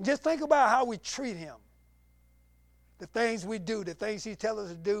 And just think about how we treat him. The things we do, the things he tells us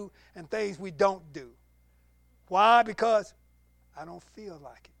to do, and things we don't do. Why? Because I don't feel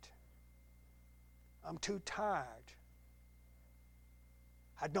like it. I'm too tired.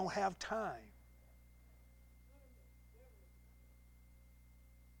 I don't have time.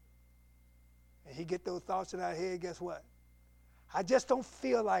 And he get those thoughts in our head, guess what? I just don't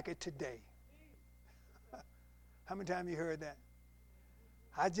feel like it today. How many times you heard that?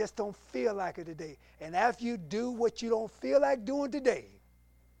 I just don't feel like it today. And after you do what you don't feel like doing today,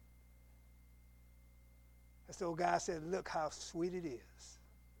 as the old guy said, look how sweet it is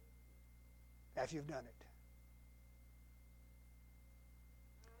after you've done it.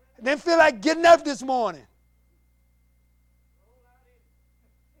 And then feel like getting up this morning.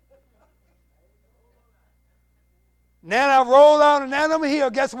 Now I roll out and now I'm here.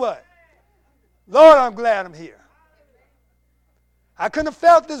 Guess what? Lord, I'm glad I'm here. I couldn't have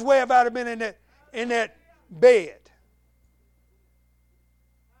felt this way if I'd have been in that bed.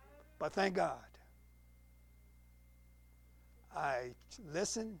 But thank God. I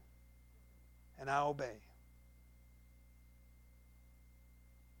listen and I obey.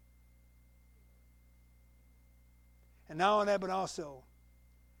 And not only that, but also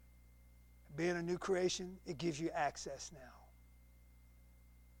being a new creation, it gives you access now.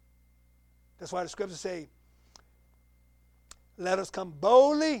 That's why the scriptures say, let us come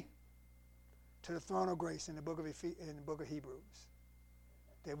boldly to the throne of grace in the book of Hebrews,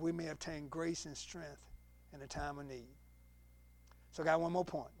 that we may obtain grace and strength in the time of need. So I got one more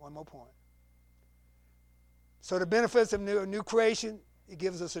point. So the benefits of new creation, it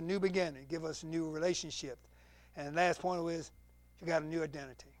gives us a new beginning. It gives us a new relationship. And the last point is, you got a new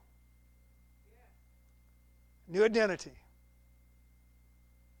identity. New identity.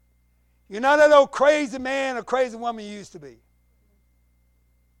 You're not that old crazy man or crazy woman you used to be.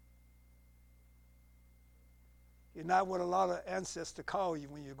 You're not what a lot of ancestors call you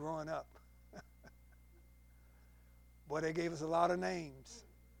when you're growing up. Boy, they gave us a lot of names.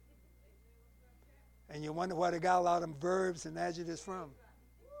 And you wonder where they got a lot of them verbs and adjectives from.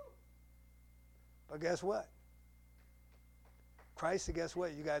 But guess what? Christ, guess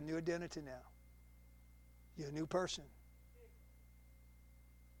what? You got a new identity now. You're a new person.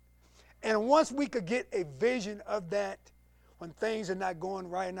 And once we could get a vision of that, when things are not going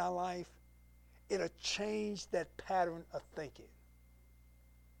right in our life, it'll change that pattern of thinking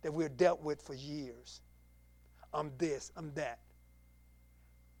that we've dealt with for years. I'm this, I'm that.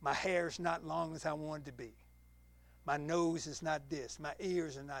 My hair is not long as I want it to be. My nose is not this. My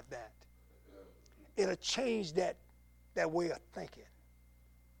ears are not that. It'll change that way of thinking,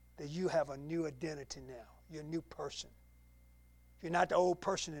 that you have a new identity now. You're a new person. You're not the old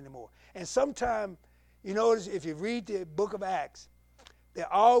person anymore. And sometimes, you notice if you read the book of Acts, they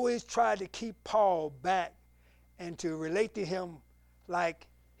always try to keep Paul back and to relate to him like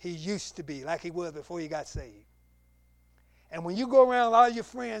he used to be, like he was before he got saved. And when you go around all your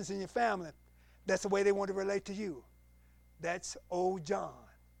friends and your family, that's the way they want to relate to you. That's old John.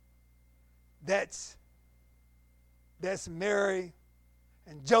 That's Mary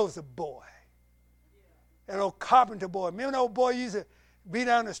and Joseph boy. That old carpenter boy. Remember that old boy used to be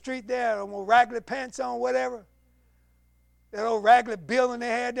down the street there with raggedy pants on, whatever? That old raggedy building they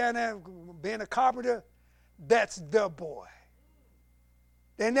had down there, being a carpenter, that's the boy.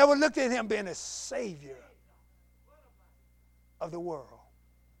 They never looked at him being a savior of the world.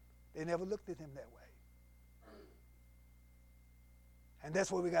 They never looked at him that way. And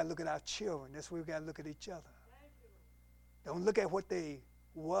that's where we got to look at our children. That's where we got to look at each other. Don't look at what they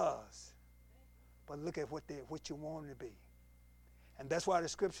was, but look at what you want them to be. And that's why the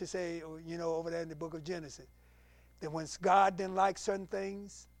scriptures say, over there in the book of Genesis, that when God didn't like certain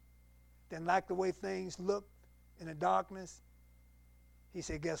things, didn't like the way things looked in the darkness, he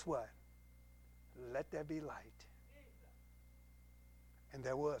said, guess what? Let there be light. And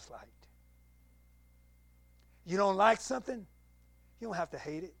there was light. You don't like something, you don't have to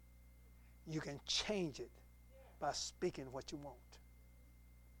hate it. You can change it by speaking what you want.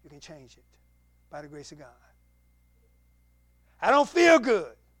 You can change it by the grace of God. I don't feel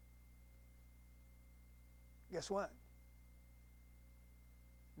good. Guess what?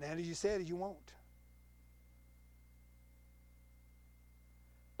 Now that you said it, you won't.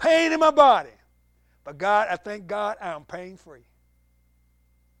 Pain in my body. But God, I thank God I'm pain free.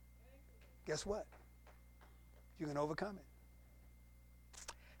 Guess what? You can overcome it.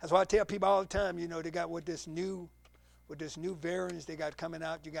 That's why I tell people all the time, they got with this new variants they got coming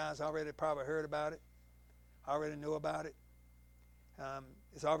out. You guys already probably heard about it. Already know about it.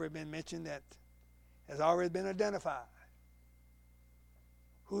 It's already been mentioned that has already been identified.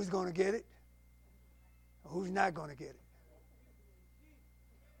 Who's going to get it? Who's not going to get it?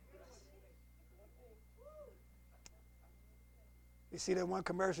 You see that one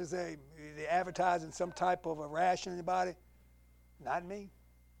commercial say they're advertising some type of a rash in your body? Not me.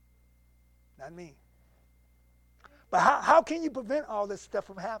 Not me. But how can you prevent all this stuff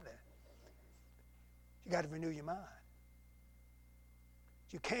from happening? You got to renew your mind.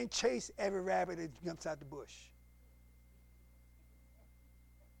 You can't chase every rabbit that jumps out the bush.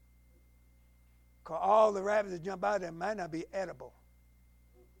 Because all the rabbits that jump out there might not be edible.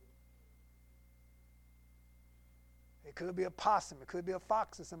 It could be a possum. It could be a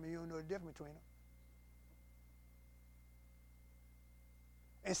fox or something. You don't know the difference between them.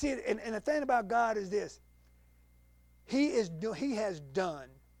 And see, and the thing about God is this. He has done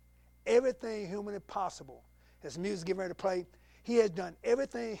everything humanly possible. As music getting ready to play, he has done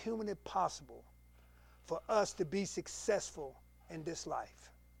everything humanly possible for us to be successful in this life.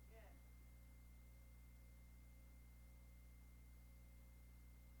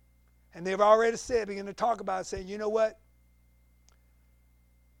 And they've already said, begin to talk about it, saying, you know what?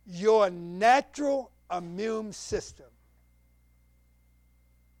 Your natural immune system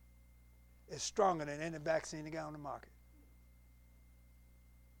is stronger than any vaccine they got on the market.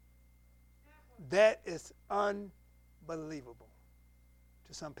 That is unbelievable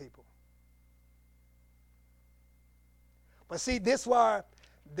to some people. But see, this why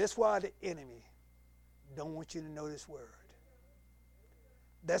the enemy don't want you to know this word.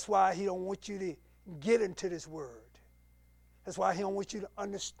 That's why he don't want you to get into this word. That's why he don't want you to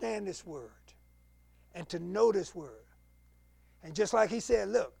understand this word and to know this word. And just like he said,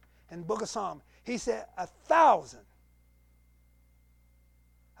 look, in the book of Psalms, he said 1,000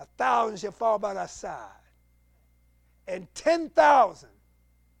 shall fall by thy side, and 10,000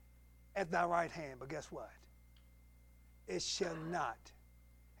 at thy right hand. But guess what? It shall not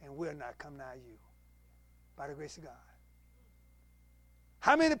and will not come nigh you by the grace of God.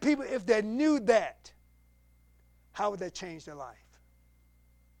 How many people, if they knew that, how would that change their life?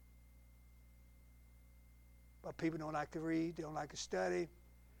 But people don't like to read. They don't like to study.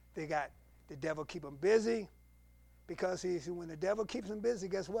 They got the devil keep them busy. Because when the devil keeps them busy,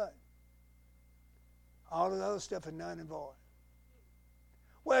 guess what? All of the other stuff is none and void.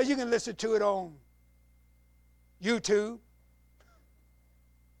 Well, you can listen to it on YouTube.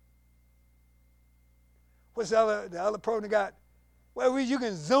 What's the other program got? Well, you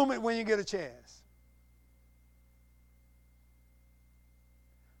can Zoom it when you get a chance.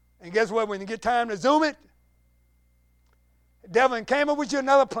 And guess what? When you get time to Zoom it, the devil came up with you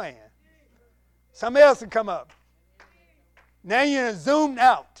another plan. Something else can come up. Now you're zoomed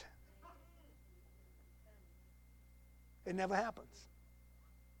out. It never happens.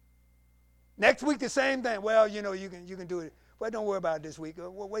 Next week, the same thing. Well, you can do it. Well, don't worry about it this week.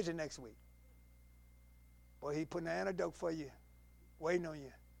 Well, wait till next week. Boy, he putting an antidote for you, waiting on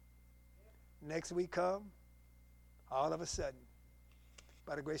you. Next week come, all of a sudden,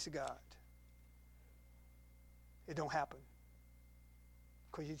 by the grace of God, it don't happen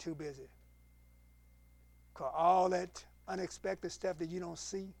because you're too busy. Because all that unexpected stuff that you don't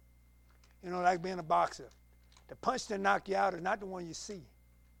see, like being a boxer, the punch that knock you out is not the one you see,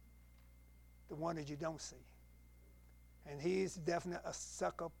 the one that you don't see. And he's definitely a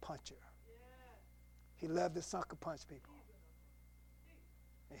sucker puncher. He loved to sucker punch people.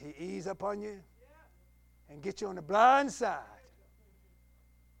 And he ease up on you and get you on the blind side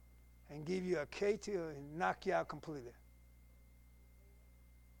and give you a K2 and knock you out completely.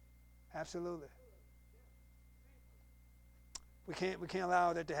 Absolutely. We can't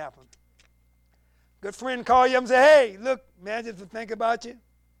allow that to happen. Good friend call you up and say, hey, look, man, just think about you.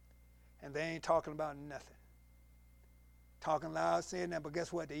 And they ain't talking about nothing. Talking loud, saying that, but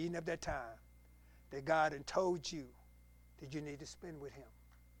guess what? They're eating up that time that God had told you that you need to spend with him.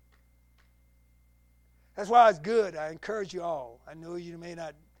 That's why it's good. I encourage you all. I know you may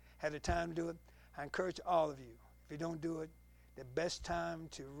not have the time to do it. I encourage all of you. If you don't do it, the best time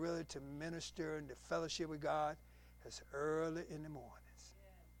to really to minister and to fellowship with God is early in the mornings.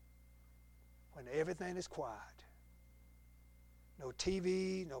 When everything is quiet. No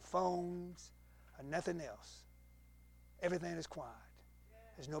TV, no phones, or nothing else. Everything is quiet.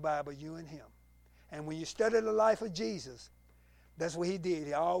 There's nobody but you and him. And when you study the life of Jesus, that's what he did.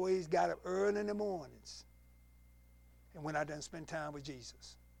 He always got up early in the mornings and went out there and spent time with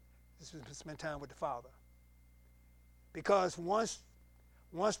Jesus. Spend time with the Father. Because once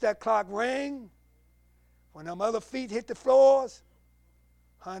that clock rang, when them other feet hit the floors,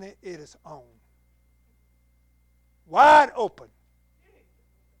 honey, it is on. Wide open.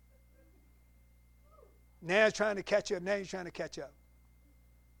 Now it's trying to catch up. Now you're trying to catch up.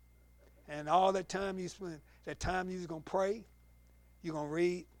 And all that time you spent, that time you was going to pray, you're going to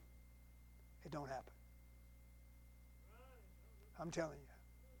read, it don't happen. I'm telling you.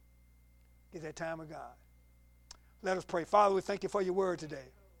 Get that time with God. Let us pray. Father, we thank you for your word today.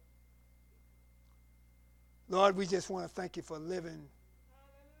 Lord, we just want to thank you for living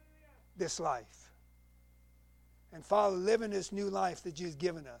this life. And Father, living this new life that you've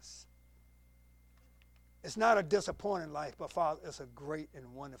given us. It's not a disappointing life, but Father, it's a great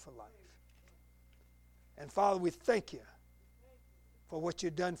and wonderful life. And Father, we thank you for what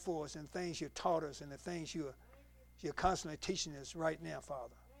you've done for us and things you've taught us and the things you're constantly teaching us right now,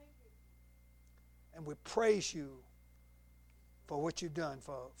 Father. And we praise you for what you've done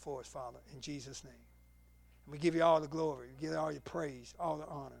for us, Father, in Jesus' name. And we give you all the glory, we give you all your praise, all the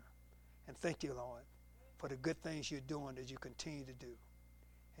honor. And thank you, Lord, for the good things you're doing that you continue to do.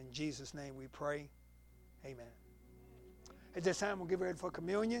 In Jesus' name we pray. Amen. At this time, we'll get ready for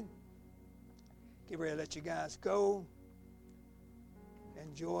communion. Get ready to let you guys go.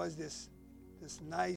 Enjoy this nice